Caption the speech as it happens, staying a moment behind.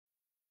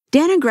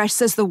Dannah Gresh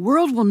says the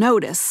world will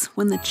notice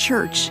when the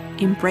church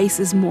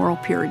embraces moral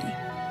purity.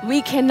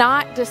 We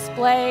cannot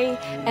display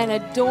and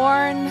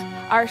adorn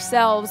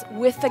ourselves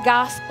with the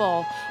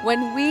gospel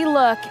when we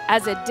look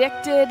as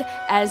addicted,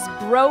 as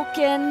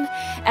broken,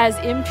 as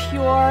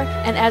impure,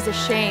 and as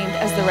ashamed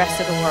as the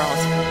rest of the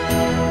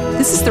world.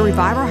 This is the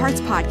Revive Our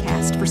Hearts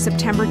podcast for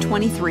September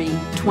 23,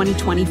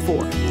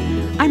 2024.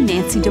 I'm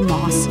Nancy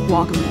DeMoss.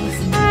 Welcome.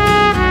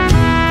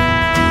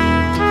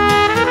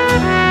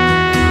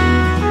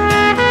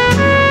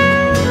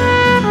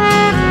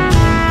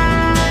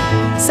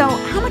 So,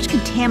 how much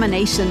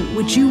contamination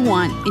would you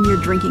want in your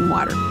drinking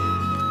water?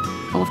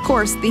 Well, of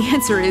course, the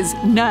answer is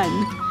none.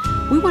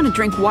 We want to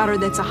drink water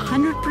that's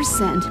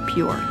 100%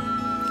 pure.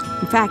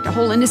 In fact, a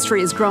whole industry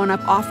has grown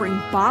up offering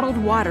bottled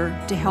water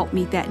to help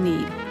meet that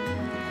need.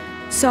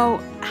 So,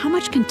 how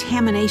much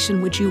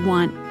contamination would you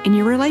want in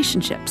your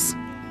relationships,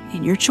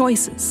 in your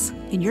choices,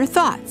 in your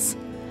thoughts?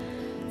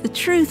 The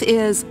truth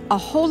is, a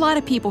whole lot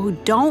of people who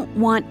don't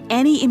want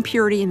any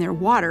impurity in their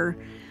water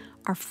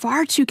are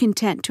far too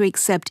content to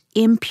accept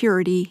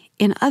impurity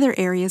in other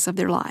areas of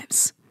their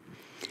lives.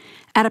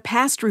 At a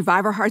past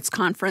Revive Our Hearts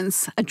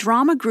conference, a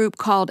drama group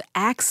called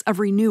Acts of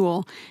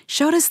Renewal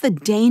showed us the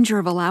danger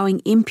of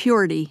allowing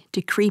impurity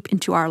to creep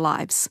into our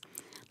lives.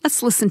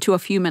 Let's listen to a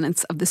few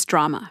minutes of this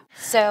drama.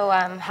 So,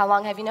 how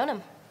long have you known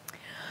him?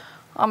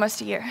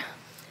 Almost a year.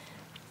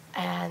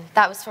 And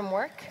that was from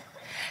work?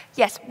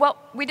 Yes, well,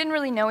 we didn't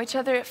really know each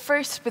other at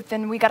first, but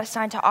then we got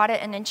assigned to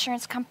audit an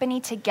insurance company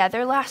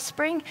together last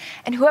spring,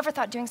 and whoever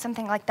thought doing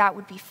something like that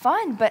would be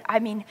fun, but I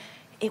mean,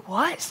 it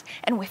was,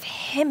 and with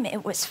him,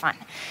 it was fun.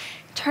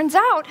 Turns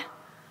out,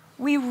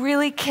 we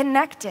really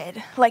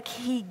connected, like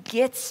he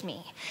gets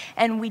me,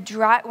 and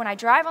when I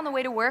drive on the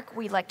way to work,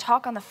 we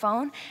talk on the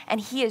phone, and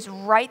he is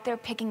right there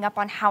picking up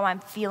on how I'm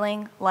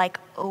feeling,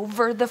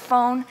 over the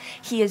phone.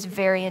 He is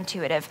very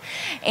intuitive,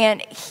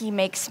 and he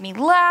makes me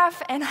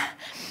laugh, and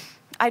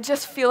I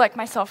just feel like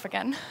myself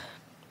again.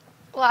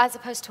 Well, as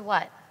opposed to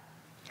what?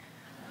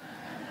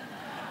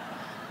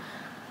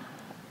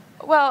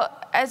 Well,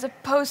 as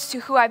opposed to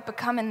who I've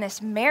become in this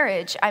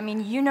marriage. I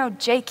mean, you know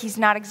Jake, he's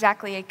not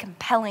exactly a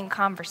compelling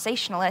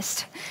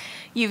conversationalist.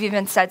 You've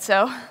even said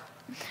so.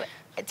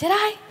 Did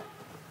I?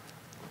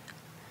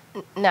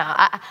 No,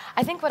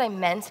 I think what I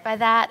meant by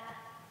that...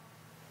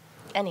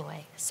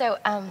 Anyway, so,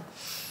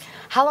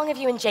 how long have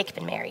you and Jake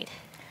been married?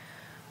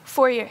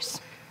 4 years.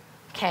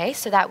 Okay,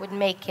 so that would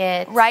make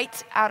it...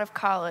 Right out of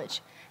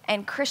college,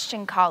 and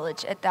Christian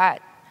college at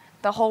that.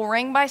 The whole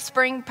ring by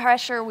spring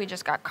pressure, we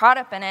just got caught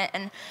up in it,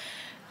 and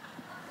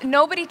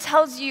nobody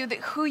tells you that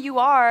who you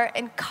are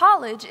in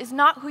college is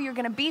not who you're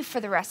gonna be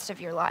for the rest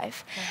of your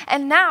life. Yeah.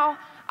 And now,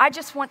 I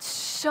just want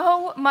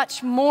so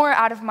much more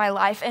out of my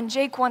life, and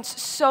Jake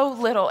wants so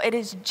little. It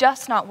is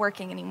just not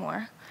working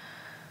anymore.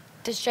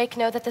 Does Jake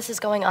know that this is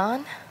going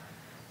on?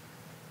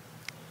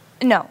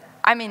 No,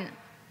 I mean,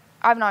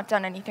 I've not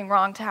done anything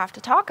wrong to have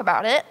to talk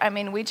about it. I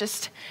mean, we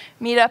just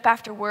meet up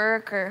after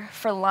work or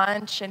for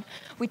lunch, and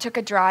we took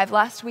a drive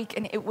last week,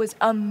 and it was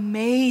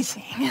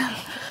amazing.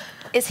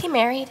 Is he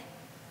married?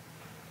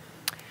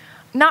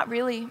 Not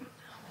really.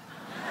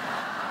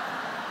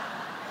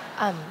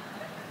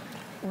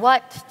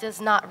 What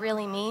does not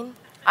really mean?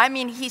 I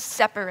mean, he's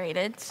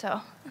separated,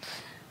 so.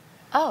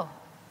 Oh.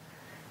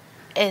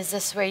 Is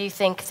this where you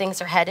think things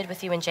are headed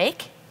with you and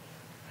Jake?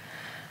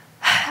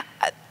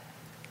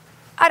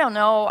 I don't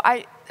know.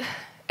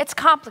 It's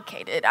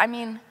complicated. I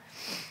mean,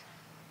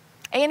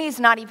 Annie's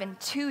not even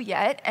 2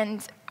 yet,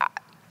 and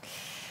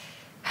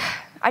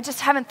I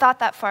just haven't thought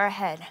that far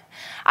ahead.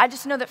 I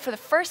just know that for the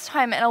first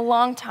time in a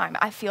long time,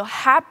 I feel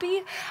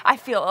happy, I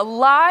feel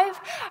alive,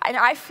 and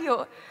I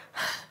feel...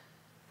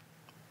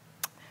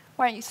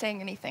 Why aren't you saying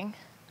anything?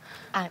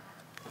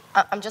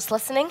 I'm just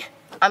listening.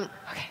 I'm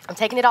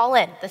taking it all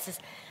in. This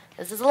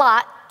is a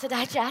lot to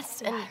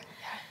digest, and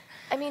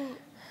I mean...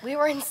 We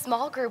were in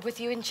small group with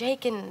you and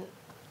Jake, and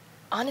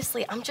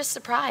honestly, I'm just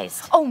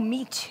surprised. Oh,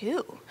 me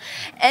too.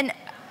 And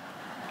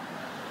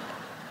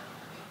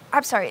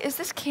I'm sorry, is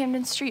this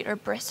Camden Street or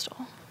Bristol?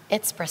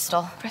 It's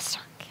Bristol.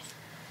 Bristol.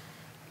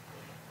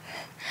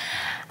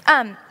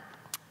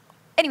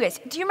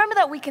 Anyways, do you remember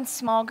that week in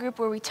small group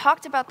where we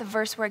talked about the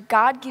verse where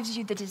God gives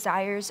you the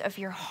desires of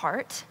your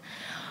heart?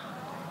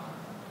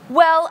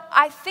 Well,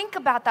 I think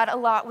about that a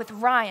lot with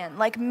Ryan.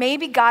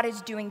 Maybe God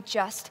is doing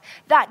just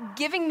that,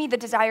 giving me the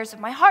desires of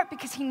my heart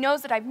because he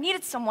knows that I've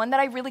needed someone that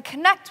I really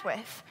connect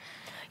with.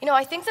 You know,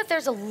 I think that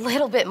there's a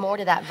little bit more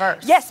to that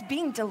verse. Yes,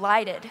 being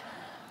delighted.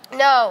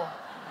 No.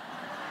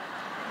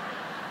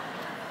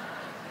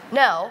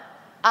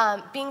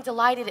 Being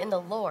delighted in the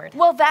Lord.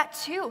 Well, that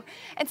too.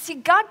 And see,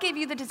 God gave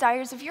you the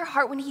desires of your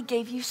heart when he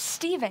gave you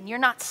Stephen. You're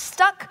not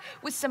stuck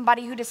with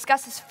somebody who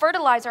discusses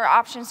fertilizer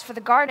options for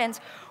the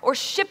gardens or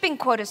shipping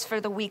quotas for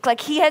the week.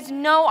 He has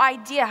no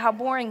idea how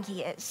boring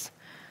he is.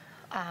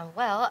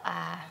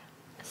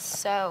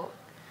 So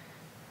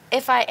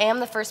if I am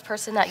the first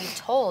person that you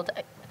told,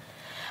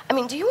 I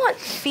mean, do you want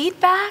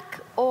feedback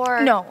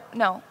or?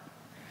 No.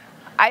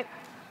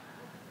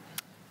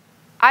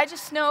 I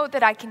just know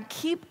that I can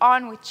keep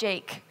on with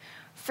Jake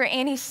for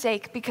Annie's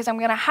sake because I'm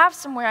gonna have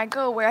somewhere I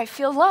go where I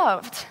feel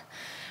loved.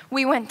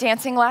 We went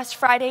dancing last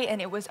Friday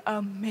and it was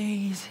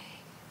amazing.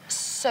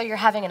 So you're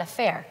having an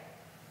affair?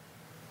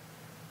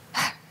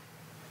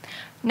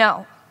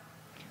 No,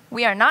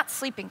 we are not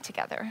sleeping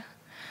together.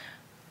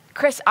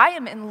 Chris, I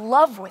am in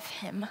love with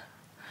him.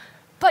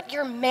 But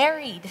you're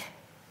married.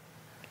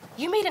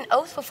 You made an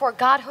oath before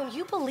God whom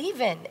you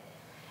believe in.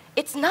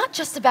 It's not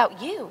just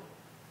about you.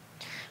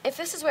 If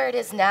this is where it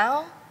is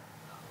now,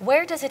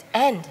 where does it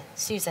end,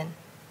 Susan?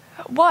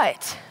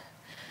 What?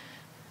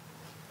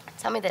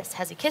 Tell me this,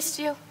 has he kissed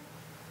you?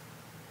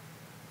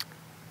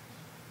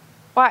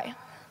 Why?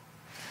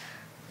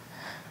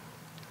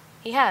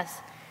 He has.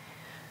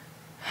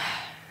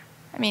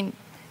 I mean,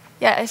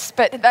 yes,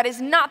 but that is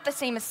not the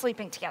same as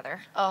sleeping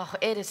together. Oh,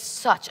 it is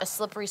such a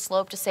slippery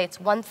slope to say it's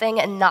one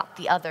thing and not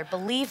the other.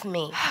 Believe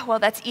me. Well,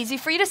 that's easy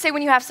for you to say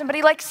when you have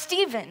somebody like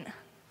Steven.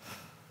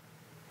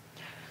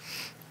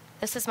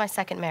 This is my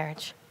second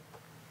marriage.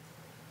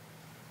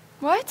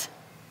 What?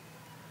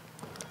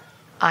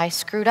 I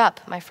screwed up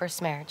my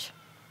first marriage.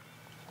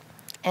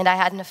 And I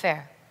had an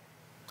affair.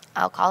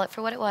 I'll call it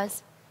for what it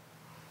was.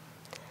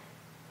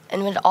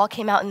 And when it all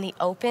came out in the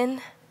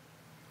open,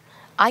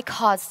 I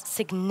caused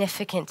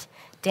significant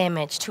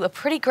damage to a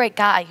pretty great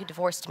guy who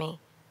divorced me.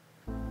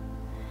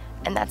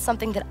 And that's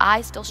something that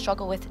I still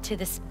struggle with to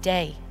this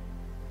day.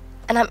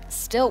 And I'm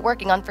still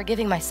working on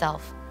forgiving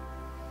myself.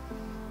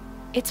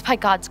 It's by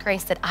God's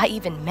grace that I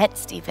even met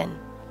Steven.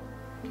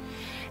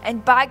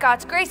 And by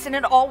God's grace, and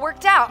it all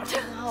worked out.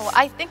 No,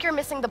 I think you're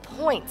missing the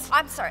point.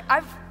 I'm sorry,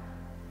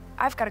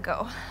 I've got to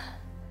go.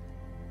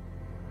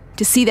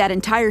 To see that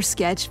entire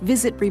sketch,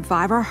 visit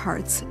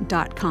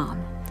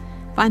reviveourhearts.com.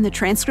 Find the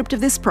transcript of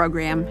this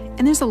program,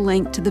 and there's a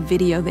link to the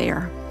video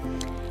there.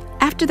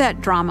 After that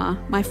drama,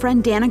 my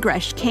friend Dannah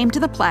Gresh came to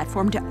the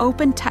platform to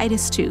open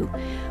Titus 2,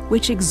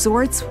 which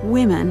exhorts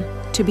women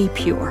to be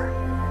pure.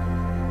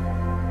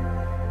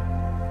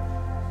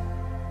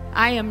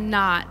 I am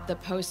not the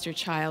poster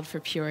child for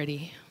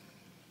purity.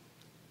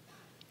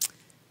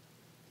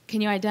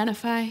 Can you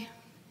identify?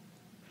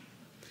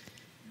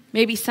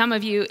 Maybe some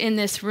of you in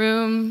this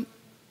room,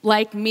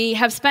 like me,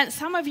 have spent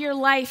some of your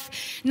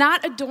life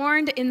not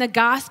adorned in the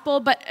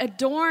gospel, but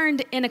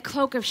adorned in a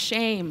cloak of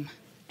shame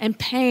and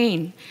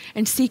pain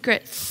and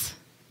secrets.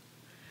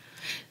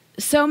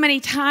 So many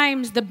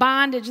times the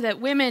bondage that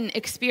women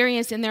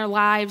experience in their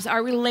lives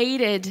are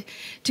related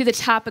to the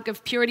topic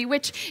of purity,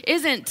 which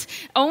isn't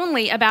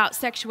only about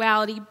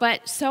sexuality,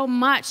 but so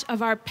much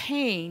of our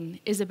pain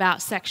is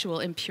about sexual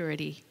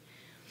impurity.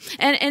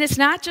 And it's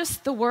not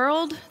just the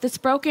world that's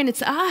broken,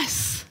 it's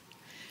us.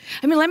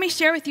 I mean, let me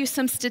share with you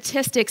some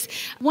statistics.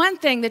 One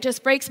thing that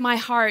just breaks my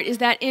heart is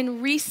that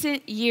in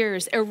recent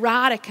years,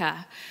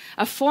 erotica,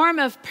 a form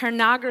of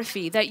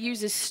pornography that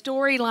uses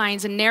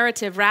storylines and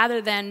narrative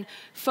rather than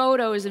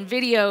photos and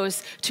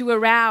videos to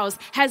arouse,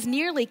 has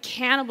nearly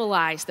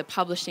cannibalized the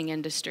publishing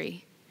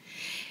industry.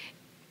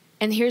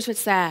 And here's what's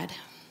sad.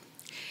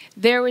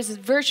 There was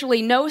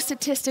virtually no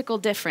statistical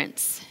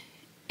difference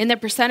in the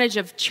percentage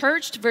of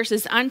churched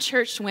versus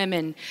unchurched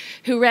women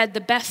who read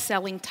the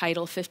best-selling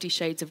title, 50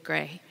 Shades of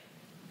Grey.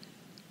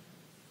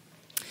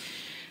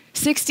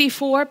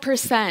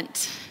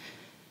 64%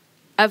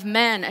 of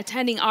men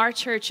attending our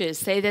churches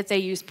say that they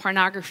use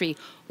pornography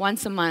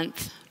once a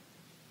month,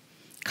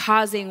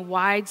 causing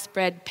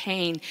widespread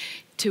pain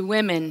to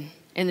women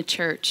in the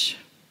church.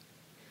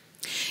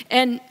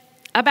 And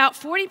about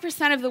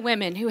 40% of the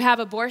women who have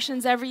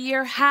abortions every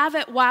year have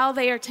it while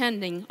they are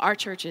attending our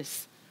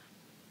churches.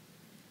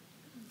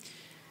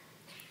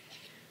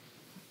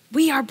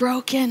 We are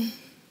broken.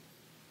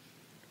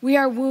 We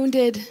are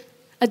wounded.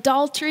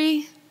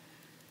 Adultery,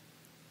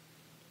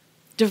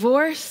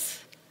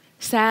 divorce,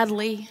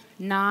 sadly,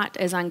 not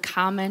as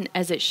uncommon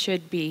as it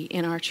should be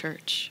in our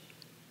church.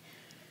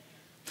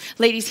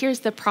 Ladies,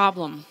 here's the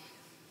problem.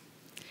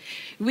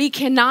 We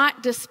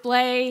cannot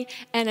display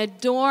and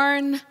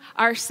adorn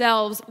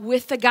ourselves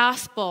with the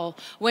gospel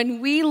when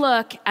we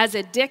look as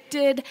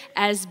addicted,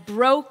 as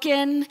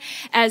broken,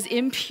 as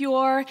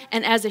impure,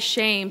 and as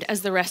ashamed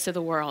as the rest of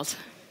the world.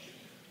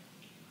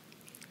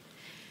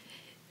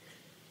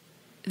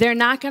 They're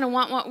not going to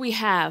want what we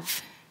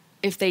have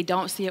if they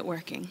don't see it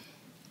working.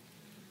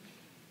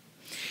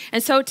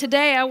 And so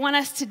today I want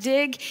us to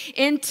dig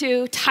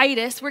into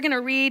Titus. We're going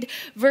to read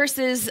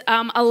verses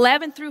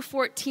 11 through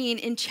 14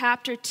 in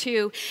chapter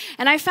 2.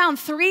 And I found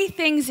 3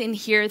 things in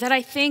here that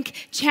I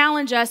think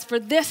challenge us for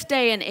this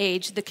day and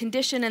age, the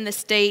condition and the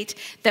state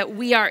that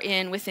we are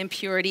in with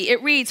impurity.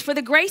 It reads, "For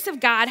the grace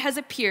of God has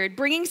appeared,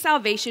 bringing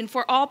salvation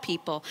for all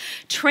people,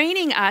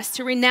 training us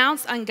to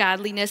renounce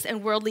ungodliness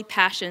and worldly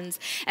passions,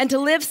 and to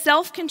live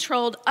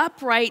self-controlled,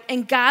 upright,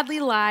 and godly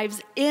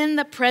lives in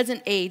the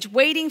present age,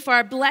 waiting for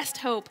our blessed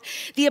hope,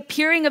 the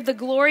appearing of the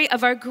glory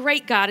of our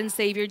great God and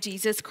Savior,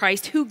 Jesus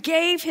Christ, who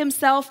gave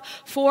himself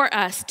for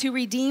us to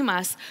redeem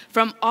us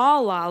from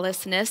all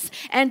lawlessness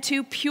and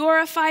to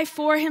purify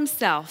for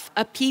himself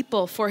a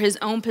people for his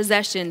own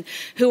possession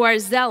who are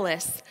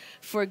zealous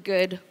for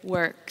good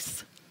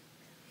works."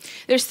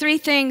 There's three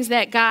things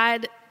that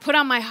God put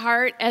on my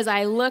heart as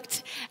I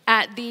looked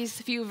at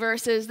these few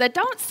verses that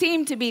don't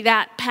seem to be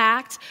that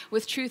packed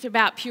with truth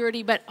about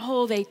purity, but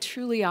oh, they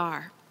truly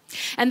are.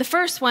 And the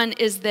first one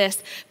is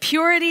this: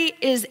 purity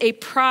is a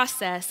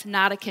process,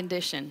 not a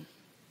condition.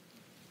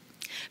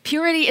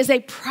 Purity is a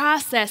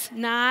process,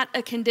 not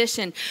a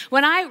condition.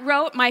 When I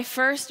wrote my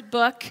first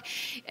book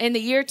in the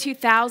year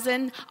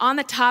 2000 on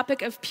the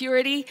topic of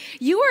purity,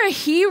 you were a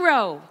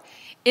hero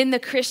in the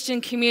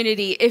Christian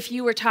community if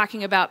you were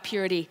talking about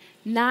purity.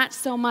 Not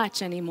so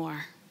much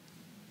anymore.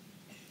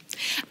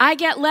 I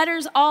get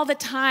letters all the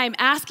time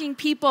asking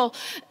people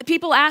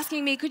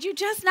asking me, could you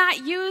just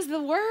not use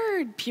the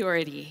word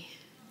purity?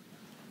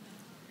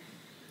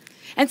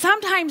 And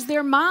sometimes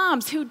they're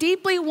moms who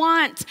deeply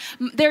want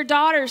their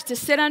daughters to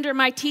sit under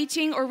my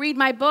teaching or read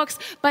my books,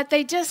 but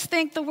they just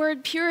think the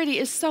word purity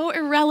is so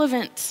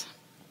irrelevant.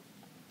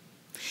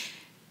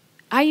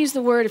 I use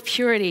the word of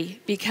purity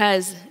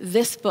because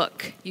this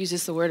book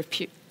uses the word of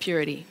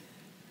purity.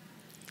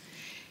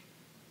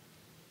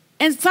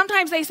 And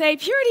sometimes they say,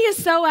 purity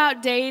is so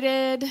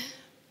outdated.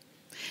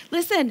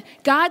 Listen,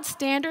 God's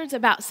standards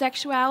about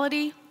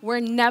sexuality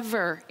were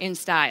never in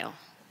style.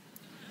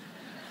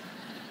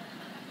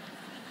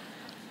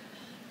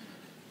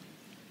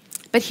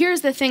 But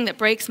here's the thing that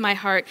breaks my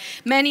heart.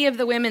 Many of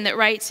the women that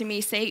write to me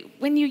say,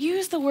 when you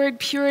use the word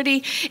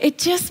purity, it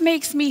just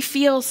makes me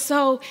feel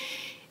so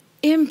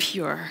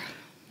impure.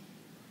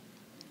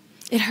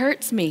 It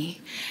hurts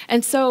me.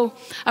 And so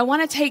I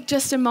want to take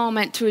just a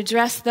moment to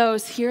address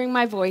those hearing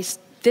my voice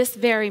this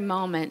very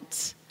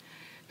moment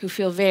who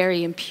feel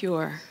very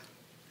impure.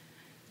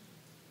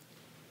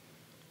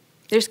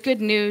 There's good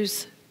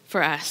news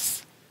for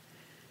us.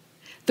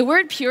 The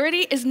word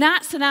purity is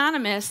not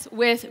synonymous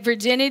with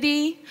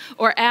virginity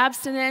or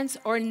abstinence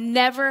or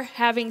never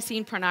having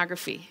seen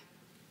pornography.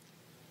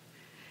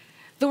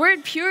 The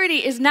word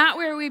purity is not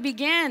where we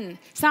begin.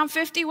 Psalm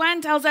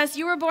 51 tells us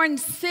you were born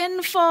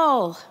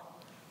sinful.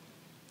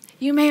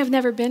 You may have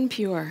never been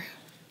pure.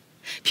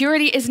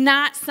 Purity is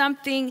not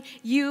something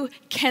you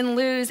can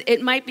lose.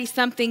 It might be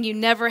something you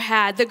never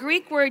had. The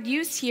Greek word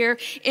used here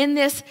in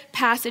this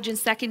passage in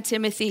 2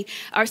 Timothy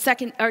or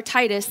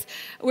Titus,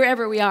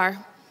 wherever we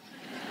are.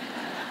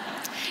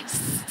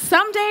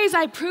 Some days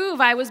I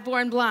prove I was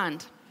born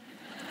blonde.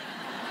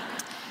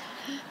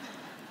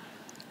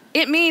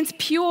 It means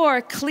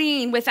pure,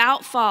 clean,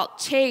 without fault,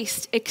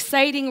 chaste,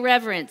 exciting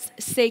reverence,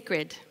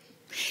 sacred.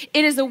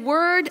 It is a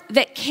word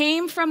that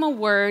came from a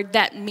word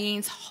that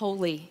means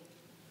holy.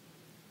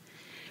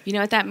 You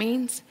know what that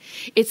means?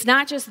 It's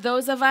not just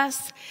those of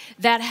us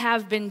that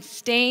have been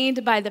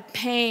stained by the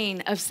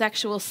pain of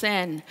sexual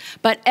sin,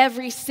 but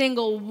every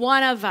single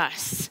one of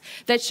us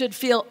that should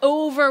feel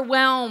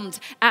overwhelmed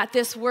at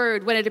this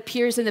word when it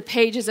appears in the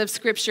pages of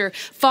Scripture,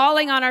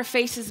 falling on our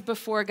faces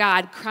before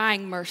God,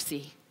 crying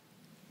mercy.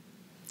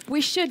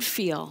 We should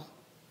feel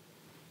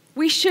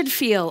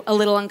a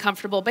little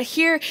uncomfortable, but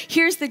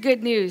here's the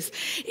good news.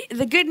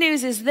 The good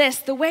news is this: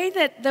 the way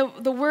that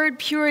the word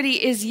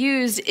purity is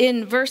used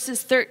in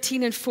verses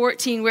 13 and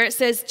 14, where it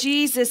says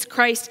Jesus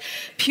Christ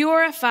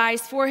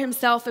purifies for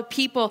himself a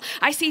people.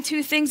 I see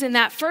two things in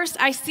that. First,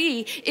 I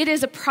see it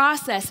is a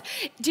process.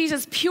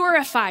 Jesus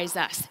purifies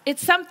us.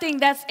 It's something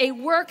that's a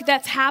work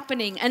that's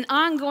happening, an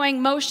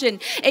ongoing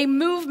motion, a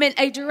movement,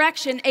 a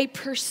direction, a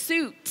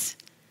pursuit.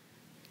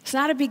 It's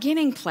not a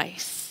beginning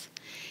place.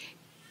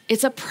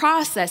 It's a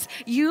process.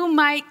 You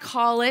might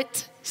call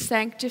it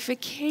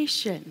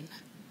sanctification.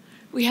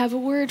 We have a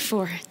word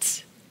for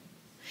it.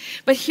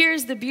 But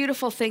here's the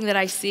beautiful thing that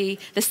I see.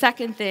 The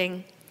second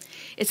thing,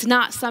 it's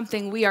not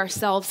something we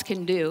ourselves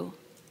can do.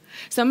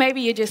 So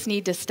maybe you just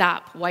need to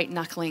stop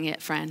white-knuckling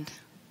it, friend.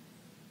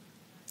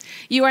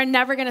 You are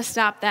never going to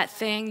stop that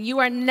thing. You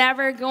are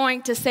never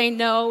going to say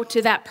no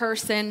to that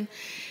person.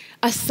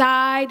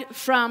 Aside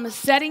from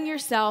setting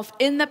yourself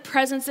in the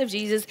presence of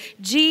Jesus,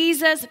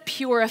 Jesus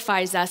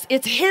purifies us.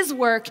 It's his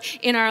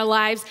work in our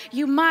lives.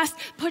 You must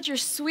put your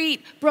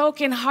sweet,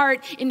 broken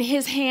heart in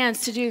his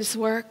hands to do this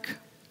work.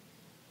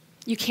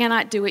 You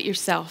cannot do it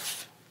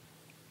yourself.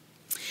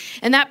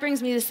 And that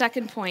brings me to the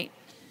second point.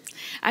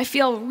 I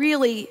feel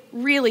really,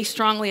 really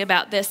strongly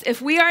about this.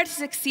 If we are to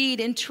succeed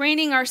in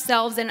training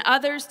ourselves and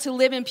others to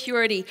live in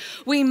purity,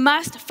 we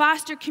must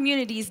foster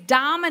communities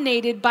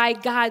dominated by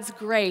God's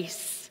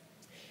grace,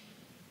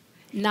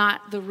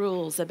 not the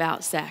rules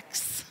about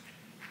sex.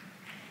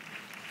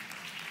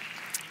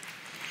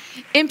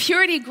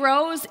 Impurity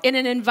grows in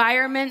an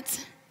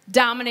environment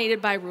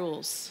dominated by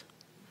rules.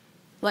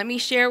 Let me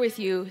share with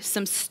you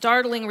some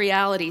startling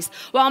realities.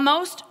 While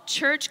most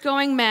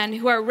church-going men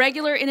who are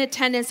regular in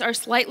attendance are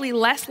slightly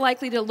less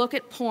likely to look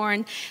at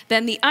porn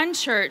than the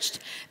unchurched,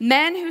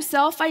 men who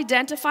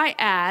self-identify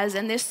as,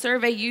 and this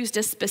survey used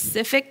a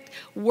specific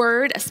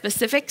word, a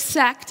specific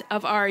sect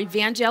of our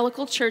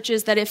evangelical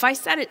churches that if I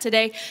said it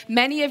today,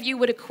 many of you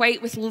would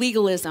equate with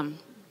legalism.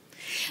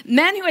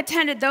 Men who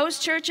attended those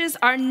churches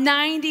are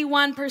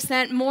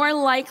 91% more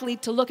likely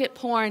to look at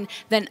porn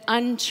than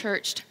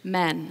unchurched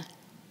men.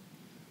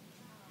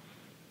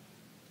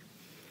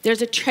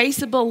 There's a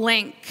traceable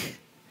link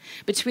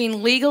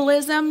between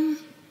legalism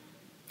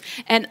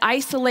and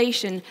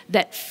isolation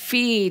that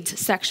feeds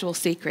sexual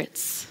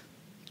secrets.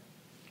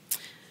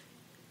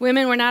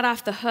 Women were not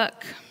off the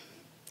hook.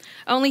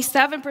 Only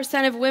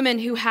 7% of women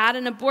who had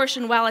an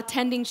abortion while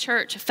attending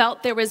church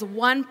felt there was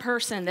one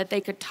person that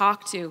they could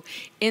talk to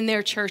in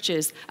their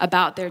churches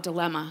about their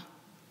dilemma.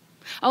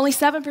 Only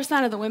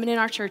 7% of the women in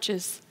our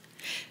churches.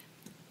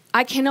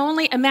 I can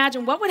only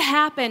imagine what would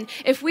happen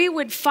if we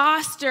would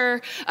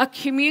foster a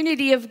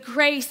community of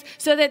grace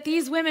so that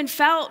these women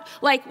felt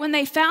like when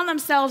they found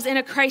themselves in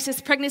a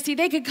crisis pregnancy,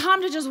 they could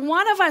come to just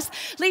one of us.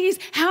 Ladies,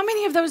 how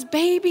many of those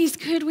babies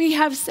could we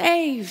have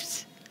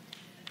saved?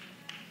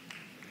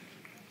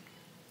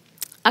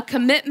 A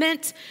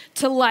commitment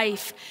to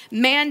life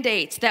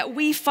mandates that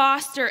we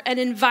foster an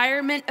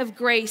environment of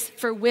grace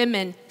for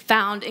women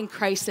found in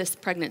crisis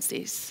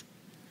pregnancies.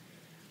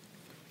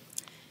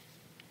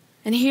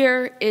 And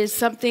here is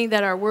something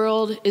that our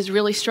world is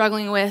really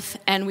struggling with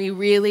and we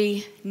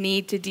really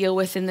need to deal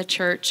with in the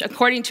church.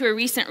 According to a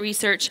recent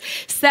research,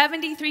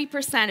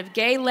 73% of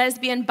gay,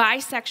 lesbian,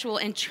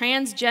 bisexual, and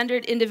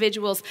transgendered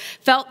individuals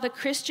felt the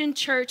Christian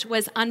church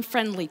was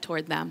unfriendly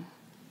toward them.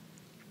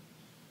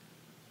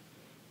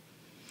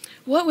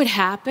 What would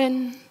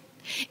happen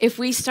if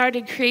we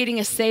started creating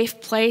a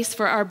safe place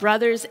for our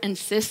brothers and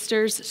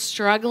sisters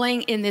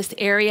struggling in this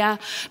area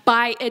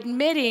by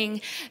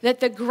admitting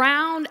that the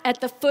ground at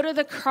the foot of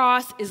the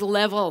cross is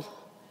level?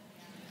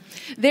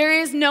 There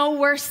is no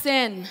worse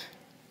sin.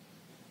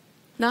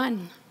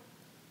 None.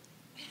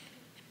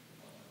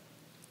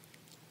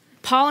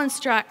 Paul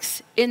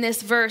instructs in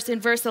this verse,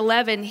 in verse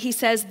 11, he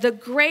says, the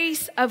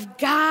grace of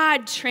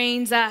God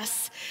trains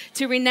us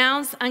to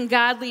renounce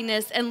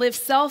ungodliness and live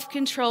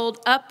self-controlled,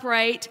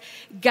 upright,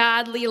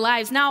 godly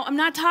lives. Now, I'm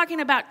not talking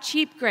about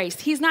cheap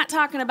grace. He's not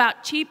talking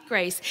about cheap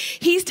grace.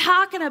 He's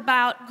talking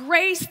about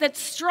grace that's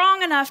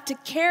strong enough to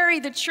carry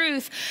the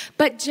truth,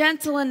 but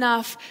gentle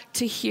enough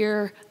to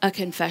hear a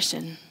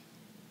confession.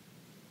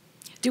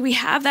 Do we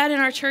have that in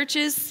our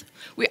churches?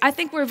 I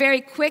think we're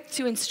very quick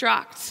to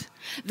instruct.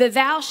 The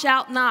thou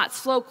shalt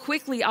nots flow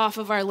quickly off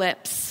of our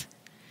lips.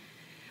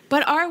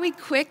 But are we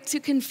quick to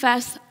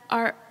confess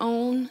our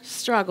own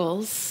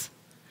struggles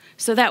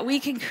so that we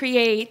can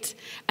create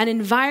an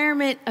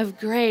environment of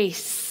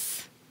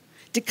grace,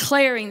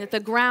 declaring that the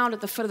ground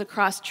at the foot of the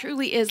cross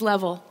truly is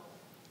level?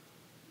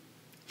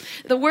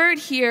 The word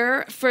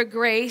here for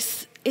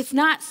grace, it's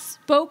not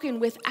spoken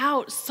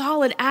without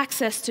solid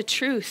access to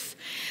truth.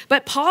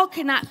 But Paul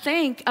could not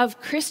think of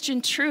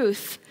Christian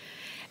truth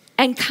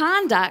and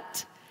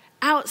conduct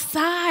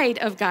outside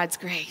of God's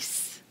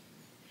grace.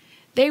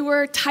 They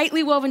were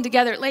tightly woven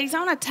together. Ladies,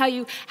 I want to tell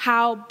you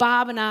how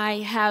Bob and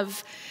I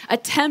have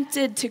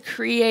attempted to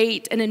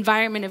create an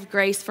environment of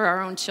grace for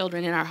our own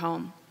children in our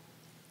home.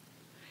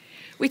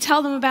 We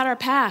tell them about our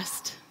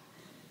past.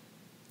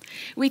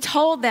 We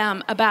told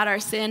them about our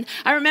sin.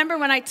 I remember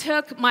when I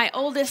took my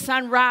oldest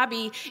son,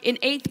 Robbie, in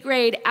 8th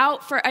grade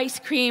out for ice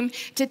cream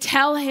to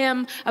tell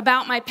him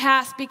about my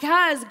past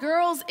because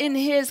girls in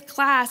his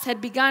class had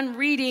begun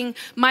reading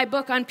my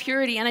book on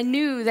purity, and I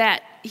knew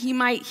that he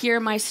might hear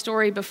my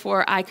story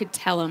before I could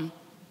tell him.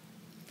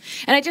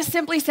 And I just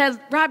simply said,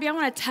 Robbie, I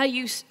want to tell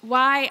you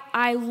why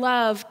I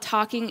love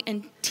talking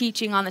and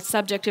teaching on the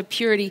subject of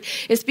purity.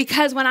 It's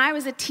because when I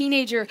was a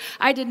teenager,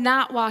 I did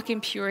not walk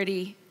in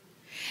purity.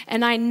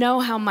 And I know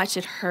how much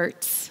it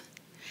hurts.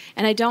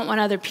 And I don't want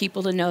other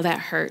people to know that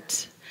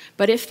hurt.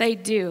 But if they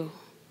do,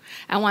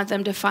 I want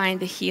them to find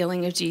the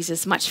healing of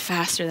Jesus much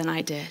faster than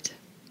I did.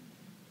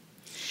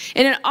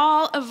 And in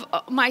all of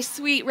my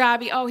sweet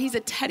Robbie, oh, he's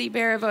a teddy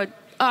bear of a,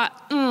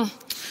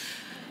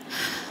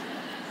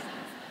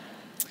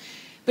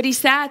 But he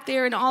sat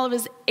there in all of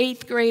his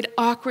 8th grade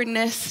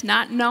awkwardness,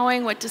 not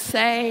knowing what to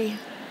say.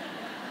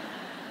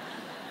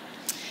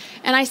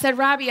 And I said,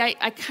 Robbie,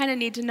 I kind of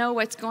need to know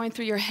what's going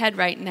through your head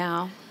right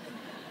now.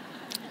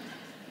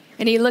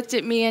 And he looked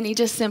at me and he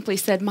just simply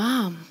said,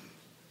 Mom,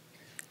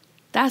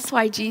 that's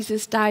why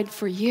Jesus died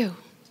for you.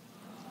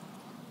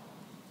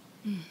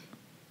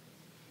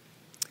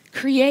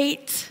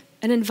 Create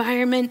an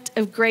environment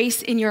of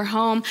grace in your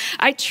home.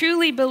 I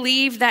truly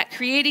believe that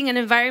creating an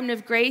environment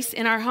of grace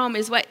in our home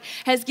is what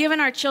has given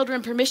our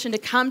children permission to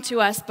come to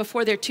us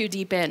before they're too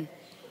deep in.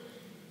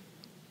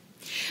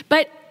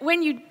 But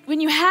when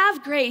you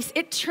have grace,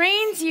 it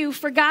trains you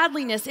for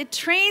godliness. It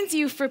trains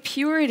you for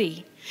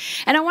purity.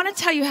 And I want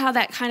to tell you how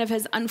that kind of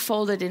has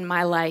unfolded in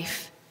my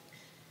life.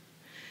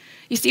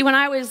 You see, when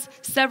I was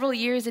several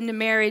years into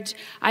marriage,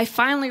 I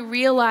finally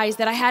realized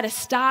that I had to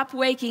stop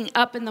waking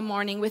up in the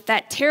morning with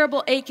that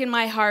terrible ache in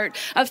my heart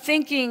of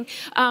thinking,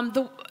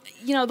 the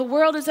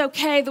world is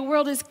okay, the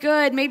world is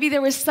good. Maybe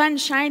there was sun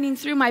shining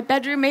through my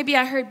bedroom. Maybe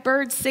I heard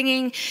birds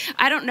singing.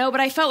 I don't know, but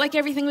I felt like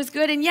everything was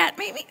good. And yet,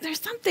 maybe there's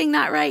something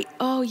not right.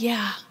 Oh,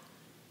 yeah,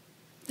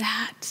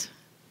 that.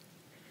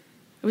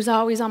 It was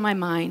always on my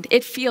mind.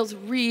 It feels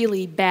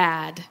really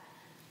bad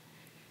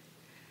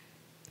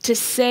to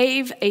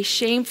save a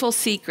shameful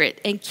secret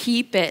and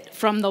keep it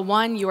from the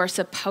one you are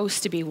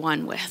supposed to be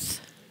one with.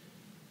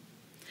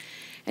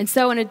 And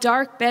so in a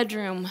dark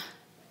bedroom,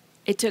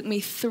 it took me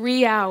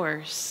 3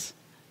 hours.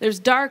 It was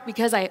dark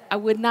because I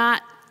would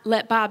not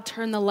let Bob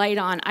turn the light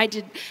on.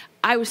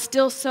 I was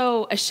still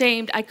so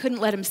ashamed, I couldn't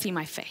let him see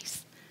my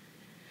face.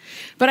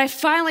 But I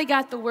finally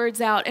got the words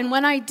out, and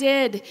when I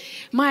did,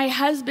 my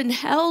husband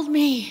held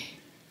me.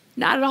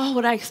 Not at all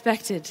what I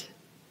expected,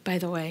 by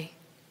the way.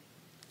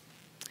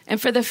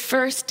 And for the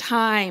first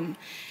time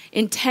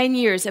in 10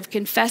 years of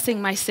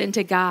confessing my sin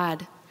to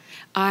God,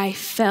 I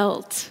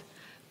felt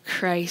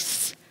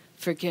Christ's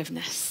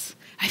forgiveness.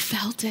 I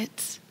felt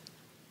it.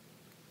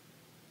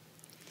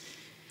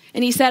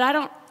 And he said,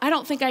 I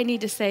don't think I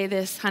need to say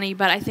this, honey,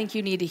 but I think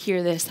you need to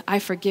hear this. I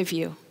forgive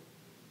you.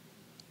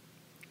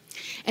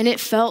 And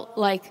it felt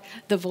like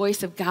the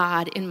voice of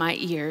God in my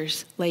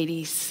ears,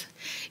 ladies.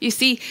 You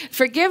see,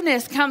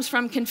 forgiveness comes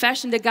from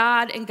confession to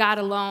God and God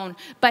alone.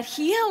 But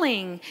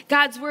healing,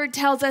 God's word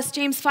tells us,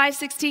 James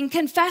 5:16,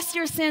 confess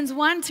your sins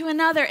one to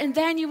another, and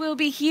then you will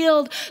be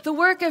healed. The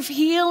work of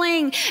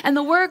healing and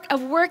the work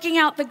of working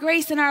out the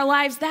grace in our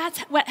lives, that's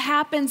what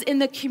happens in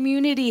the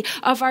community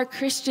of our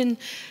Christian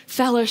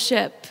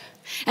fellowship.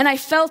 And I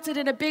felt it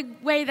in a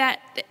big way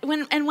that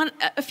when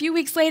a few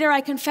weeks later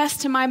I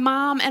confessed to my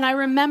mom, and I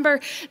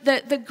remember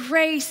the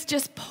grace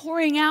just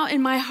pouring out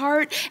in my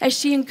heart as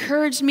she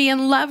encouraged me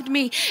and loved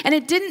me. And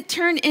it didn't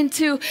turn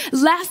into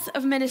less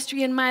of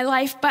ministry in my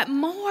life, but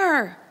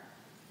more.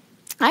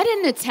 I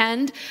didn't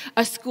attend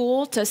a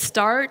school to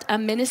start a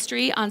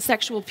ministry on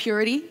sexual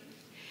purity.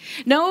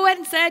 No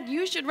one said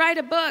you should write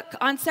a book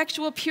on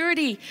sexual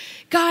purity.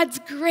 God's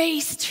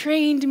grace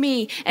trained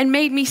me and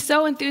made me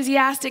so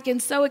enthusiastic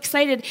and so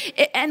excited.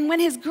 And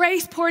when his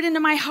grace poured into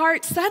my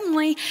heart,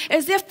 suddenly,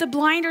 as if the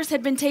blinders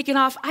had been taken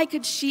off, I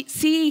could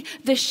see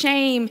the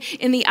shame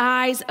in the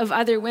eyes of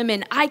other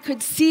women. I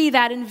could see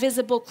that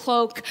invisible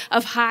cloak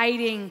of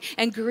hiding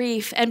and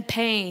grief and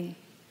pain.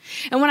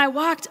 And when I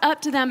walked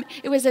up to them,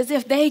 it was as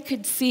if they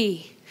could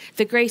see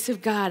the grace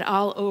of God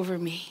all over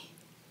me.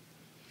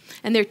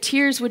 And their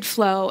tears would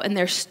flow and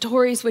their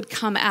stories would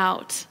come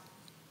out.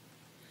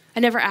 I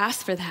never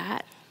asked for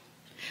that.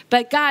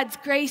 But God's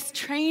grace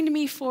trained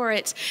me for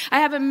it. I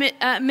have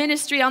a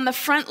ministry on the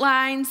front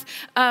lines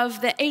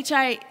of the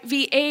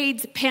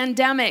HIV/AIDS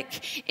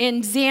pandemic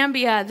in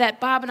Zambia that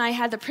Bob and I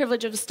had the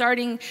privilege of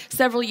starting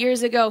several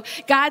years ago.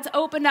 God's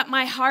opened up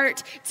my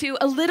heart to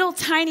a little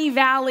tiny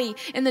valley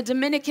in the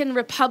Dominican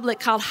Republic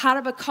called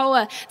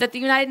Jarabacoa that the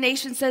United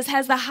Nations says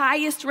has the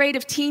highest rate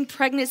of teen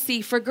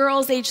pregnancy for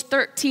girls aged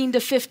 13 to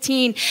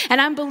 15.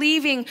 And I'm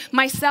believing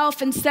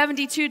myself and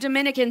 72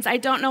 Dominicans, I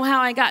don't know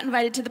how I got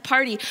invited to the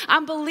party, I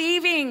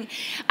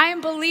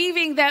am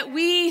believing that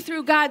we,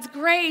 through God's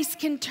grace,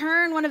 can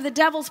turn one of the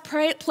devil's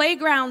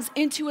playgrounds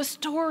into a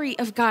story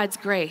of God's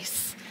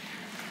grace.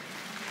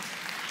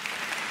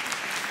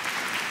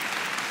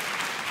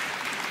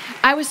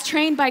 I was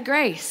trained by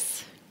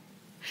grace.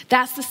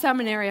 That's the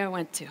seminary I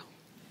went to.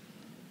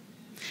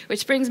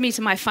 Which brings me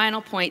to my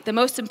final point. The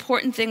most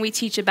important thing we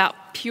teach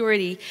about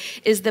purity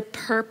is the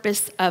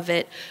purpose of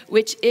it,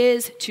 which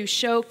is to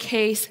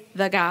showcase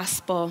the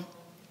gospel.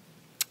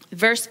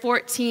 Verse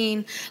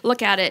 14,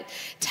 look at it,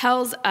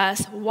 tells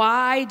us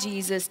why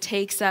Jesus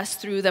takes us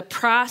through the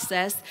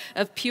process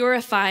of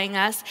purifying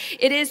us.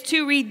 It is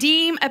to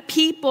redeem a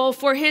people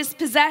for his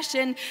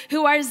possession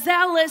who are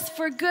zealous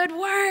for good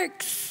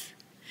works.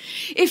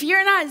 If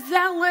you're not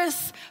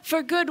zealous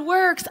for good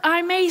works,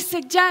 I may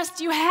suggest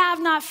you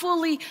have not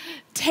fully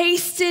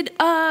tasted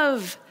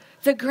of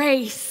the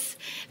grace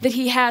that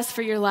he has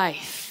for your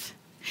life.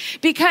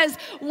 Because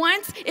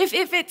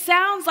if it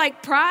sounds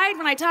like pride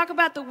when I talk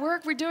about the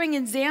work we're doing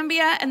in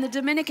Zambia and the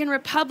Dominican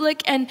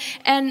Republic and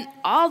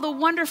all the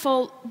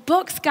wonderful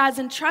books God's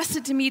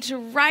entrusted to me to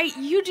write,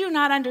 you do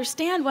not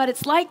understand what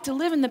it's like to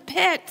live in the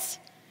pit.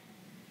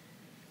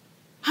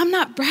 I'm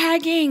not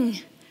bragging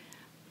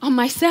on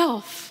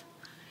myself.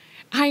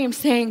 I am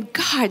saying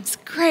God's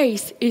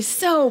grace is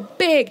so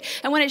big.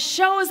 And when it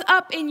shows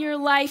up in your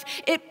life,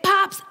 it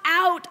pops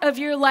out of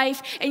your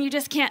life and you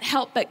just can't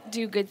help but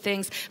do good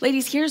things.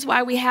 Ladies, here's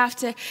why we have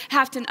to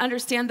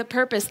understand the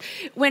purpose.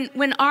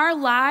 When our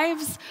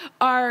lives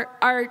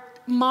are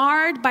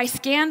marred by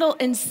scandal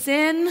and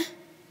sin,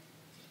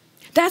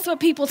 that's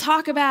what people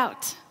talk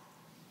about.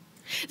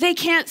 They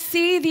can't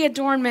see the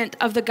adornment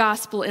of the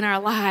gospel in our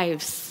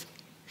lives.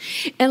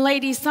 And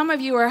ladies, some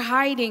of you are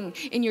hiding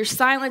in your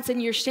silence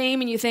and your shame,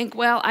 and you think,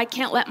 well, I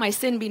can't let my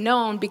sin be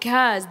known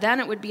because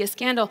then it would be a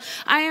scandal.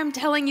 I am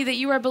telling you that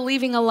you are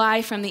believing a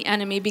lie from the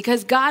enemy,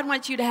 because God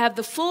wants you to have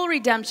the full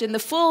redemption, the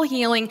full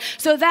healing,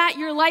 so that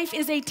your life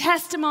is a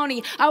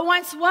testimony. I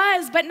once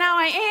was, but now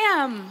I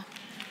am.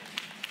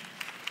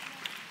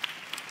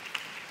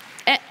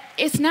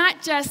 It's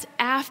not just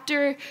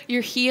after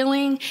your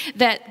healing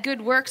that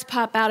good works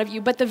pop out of you,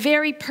 but the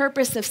very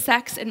purpose of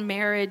sex and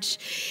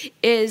marriage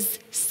is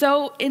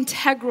so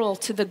integral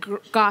to the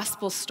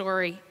gospel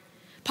story.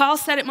 Paul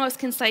said it most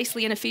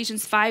concisely in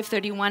Ephesians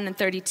 5:31 and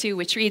 32,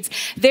 which reads,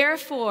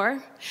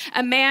 "Therefore,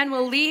 a man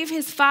will leave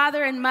his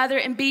father and mother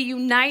and be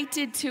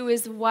united to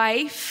his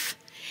wife,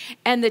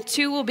 and the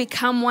two will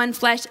become one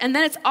flesh. And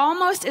then it's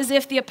almost as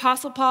if the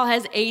Apostle Paul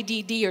has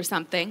ADD or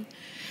something,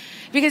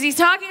 because he's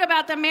talking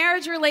about the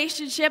marriage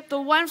relationship,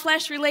 the one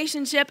flesh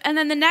relationship, and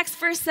then the next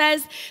verse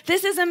says,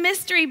 this is a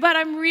mystery, but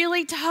I'm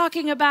really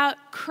talking about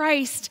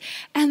Christ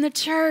and the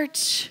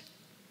church.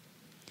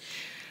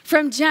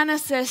 From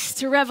Genesis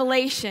to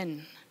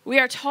Revelation, we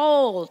are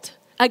told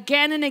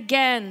again and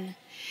again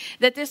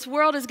that this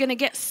world is going to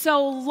get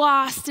so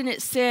lost in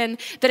its sin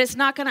that it's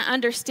not going to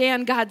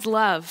understand God's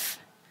love.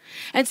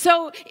 And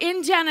so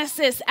in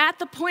Genesis, at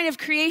the point of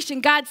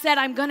creation, God said,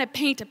 I'm going to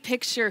paint a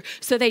picture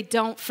so they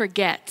don't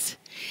forget.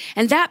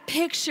 And that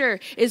picture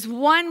is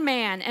one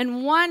man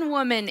and one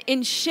woman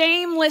in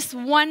shameless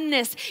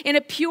oneness, in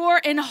a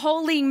pure and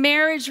holy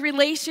marriage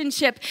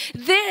relationship.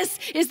 This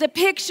is the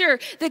picture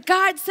that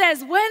God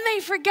says when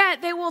they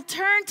forget, they will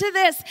turn to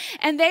this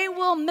and they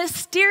will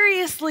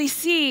mysteriously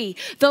see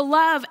the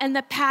love and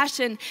the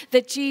passion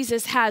that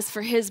Jesus has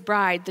for his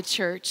bride, the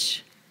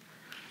church.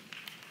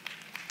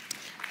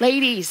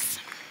 Ladies,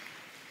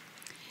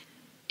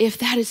 if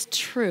that is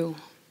true,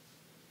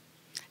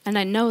 and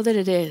I know that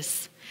it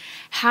is,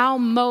 how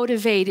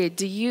motivated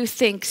do you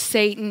think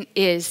Satan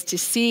is to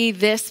see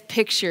this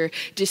picture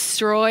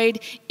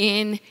destroyed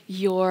in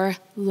your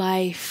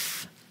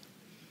life?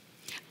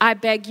 I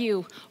beg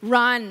you,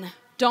 run.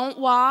 Don't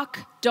walk.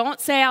 Don't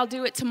say, I'll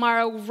do it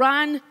tomorrow.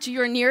 Run to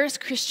your nearest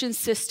Christian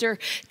sister.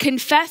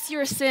 Confess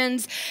your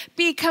sins.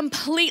 Be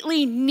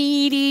completely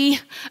needy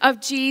of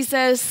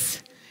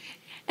Jesus.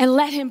 And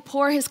let him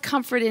pour his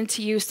comfort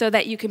into you so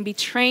that you can be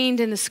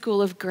trained in the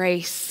school of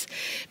grace,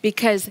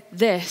 because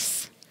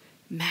this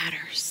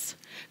matters.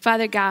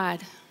 Father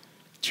God,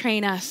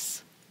 train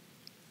us.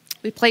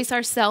 We place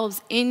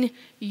ourselves in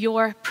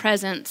your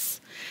presence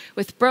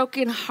with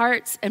broken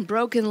hearts and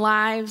broken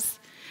lives,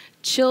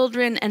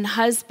 children and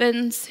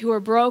husbands who are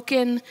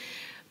broken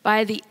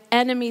by the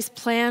enemy's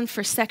plan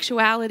for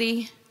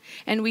sexuality.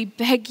 And we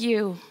beg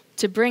you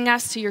to bring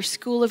us to your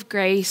school of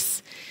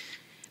grace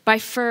by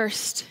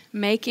first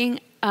making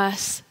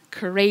us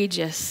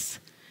courageous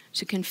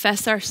to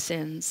confess our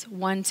sins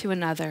one to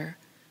another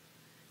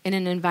in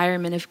an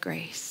environment of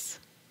grace.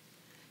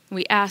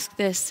 We ask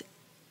this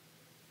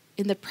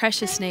in the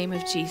precious name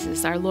of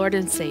Jesus, our Lord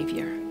and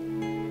Savior.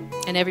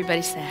 And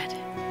everybody said,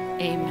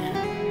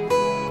 amen.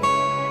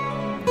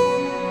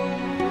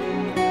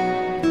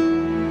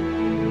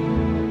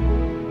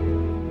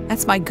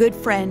 That's my good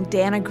friend,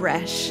 Dannah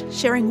Gresh,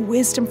 sharing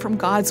wisdom from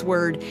God's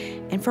Word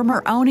and from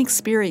her own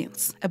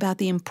experience about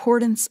the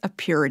importance of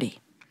purity.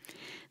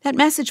 That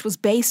message was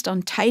based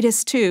on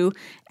Titus 2,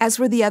 as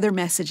were the other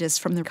messages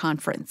from the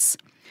conference.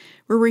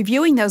 We're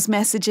reviewing those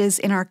messages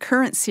in our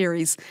current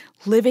series,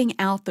 Living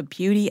Out the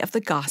Beauty of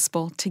the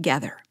Gospel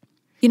Together.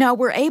 You know,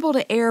 we're able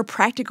to air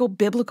practical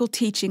biblical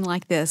teaching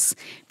like this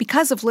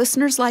because of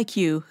listeners like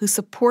you who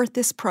support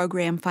this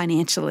program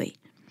financially.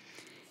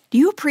 Do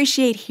you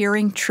appreciate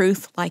hearing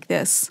truth like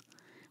this?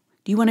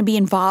 Do you want to be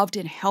involved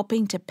in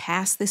helping to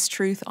pass this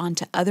truth on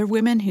to other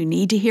women who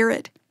need to hear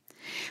it?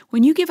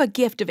 When you give a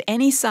gift of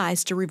any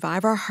size to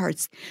Revive Our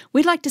Hearts,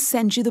 we'd like to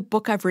send you the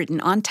book I've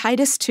written on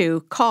Titus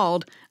 2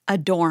 called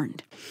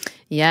Adorned.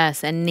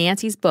 Yes, and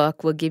Nancy's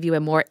book will give you a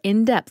more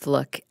in-depth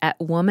look at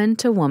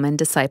woman-to-woman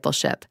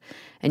discipleship.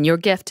 And your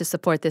gift to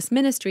support this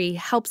ministry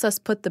helps us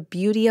put the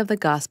beauty of the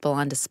gospel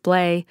on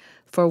display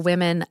for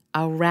women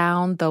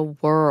around the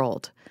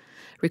world.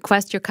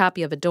 Request your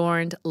copy of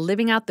Adorned,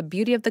 Living Out the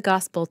Beauty of the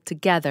Gospel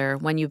Together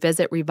when you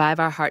visit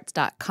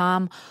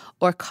reviveourhearts.com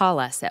or call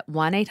us at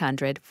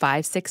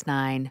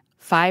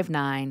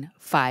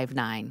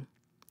 1-800-569-5959.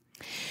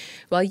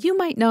 Well, you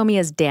might know me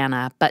as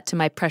Dannah, but to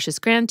my precious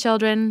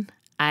grandchildren,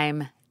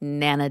 I'm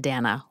Nana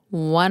Dannah.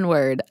 One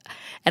word.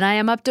 And I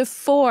am up to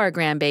 4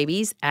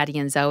 grandbabies, Addie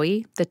and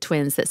Zoe, the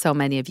twins that so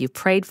many of you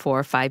prayed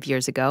for 5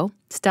 years ago.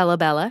 Stella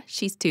Bella,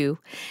 she's 2.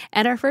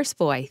 And our first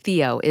boy,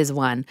 Theo, is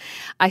 1.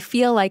 I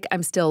feel like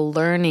I'm still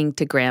learning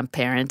to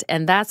grandparent,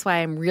 and that's why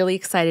I'm really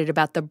excited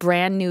about the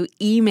brand new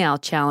email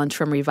challenge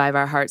from Revive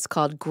Our Hearts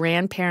called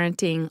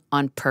Grandparenting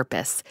on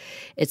Purpose.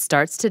 It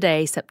starts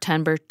today,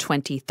 September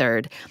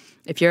 23rd.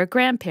 If you're a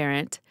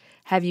grandparent,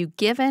 have you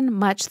given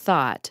much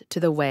thought to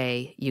the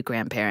way you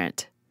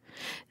grandparent?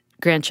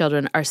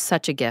 Grandchildren are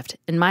such a gift,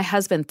 and my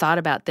husband thought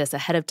about this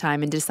ahead of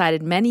time and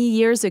decided many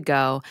years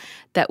ago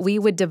that we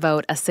would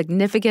devote a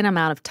significant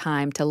amount of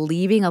time to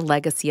leaving a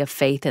legacy of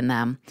faith in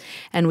them.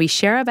 And we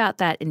share about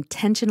that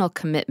intentional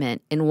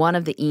commitment in one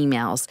of the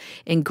emails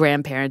in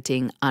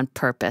Grandparenting on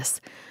Purpose.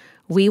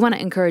 We want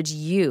to encourage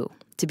you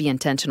to be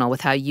intentional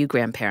with how you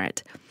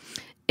grandparent.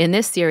 In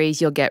this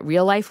series, you'll get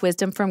real-life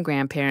wisdom from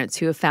grandparents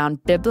who have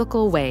found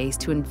biblical ways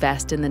to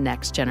invest in the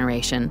next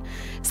generation.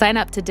 Sign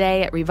up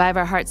today at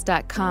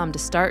reviveourhearts.com to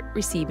start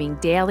receiving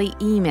daily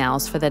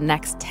emails for the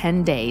next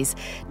 10 days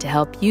to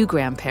help you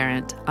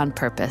grandparent on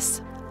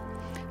purpose.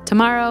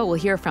 Tomorrow, we'll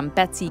hear from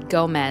Betsy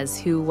Gomez,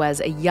 who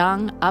was a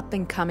young,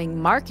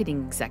 up-and-coming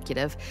marketing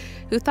executive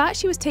who thought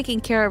she was taking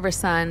care of her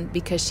son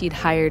because she'd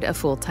hired a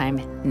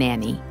full-time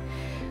nanny.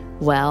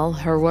 Well,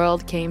 her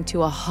world came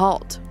to a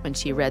halt when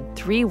she read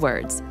 3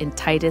 words in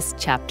Titus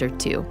chapter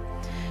 2.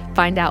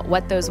 Find out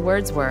what those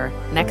words were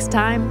next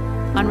time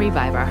on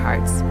Revive Our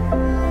Hearts.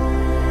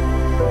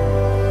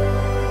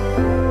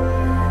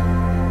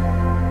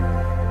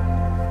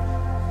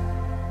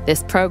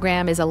 This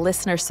program is a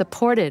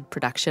listener-supported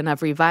production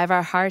of Revive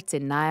Our Hearts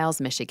in Niles,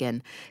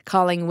 Michigan,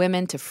 calling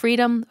women to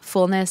freedom,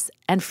 fullness,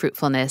 and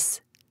fruitfulness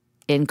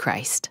in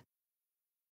Christ.